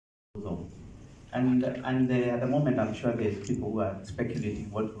So, at the moment, I'm sure there's people who are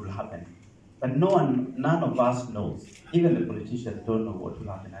speculating what will happen. But none of us knows. Even the politicians don't know what will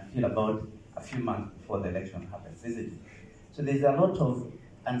happen until about a few months before the election happens, isn't it? So there's a lot of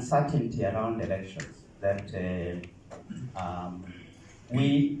uncertainty around elections that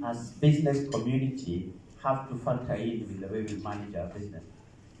we as business community have to factor in with the way we manage our business.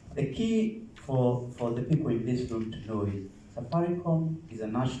 The key for the people in this room to know is Safaricom is a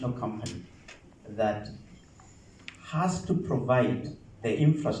national company that has to provide the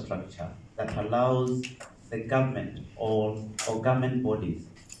infrastructure that allows the government or government bodies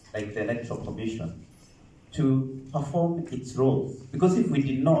like the Electoral Commission to perform its roles. Because if we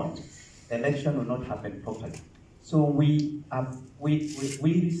did not, the election will not happen properly. So we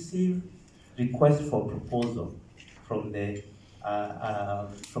receive requests for proposal from the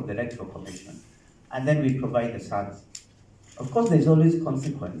Electoral Commission, and then we provide the service. Of course, there's always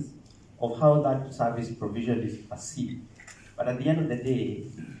consequence of how that service provision is perceived. But at the end of the day,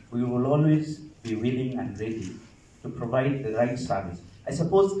 we will always be willing and ready to provide the right service. I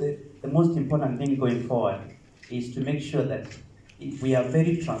suppose the most important thing going forward is to make sure that we are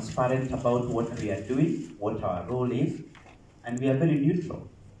very transparent about what we are doing, what our role is, and we are very neutral.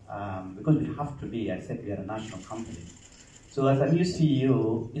 Because we have to be, I said we are a national company. So as a new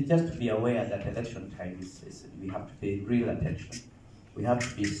CEO, it's just to be aware that election time we have to pay real attention. We have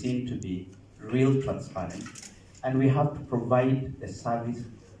to be seen to be real transparent, and we have to provide the service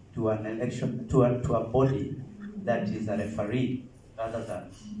to an election, to a body that is a referee rather than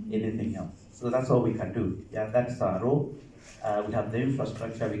anything else. So that's all we can do. Yeah, that's our role. We have the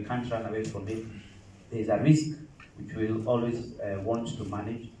infrastructure, we can't run away from it. There's a risk which we'll always want to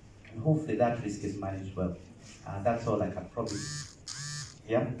manage, and hopefully that risk is managed well. That's all I can promise.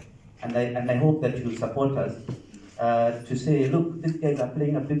 Yeah, and I hope that you'll support us to say, look, these guys are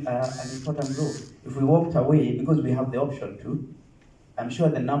playing an important role. If we walked away, because we have the option to, I'm sure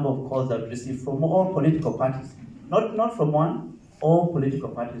the number of calls that we receive from all political parties, not from one, all political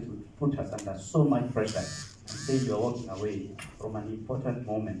parties would put us under so much pressure and say you are walking away from an important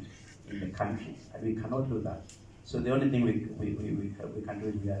moment in the country, and we cannot do that. So the only thing we can do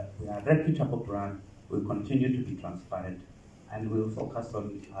is we are a reputable brand. We'll continue to be transparent, and we'll focus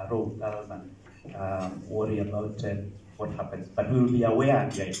on our role rather than worry about what happens. But we will be aware,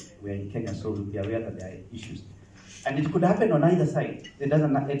 we're in Kenya, so we'll be aware that there are issues. And it could happen on either side. It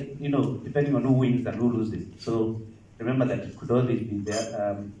doesn't, depending on who wins and who loses. So remember that it could always be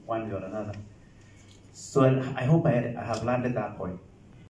there one way or another. So I hope I have landed that point.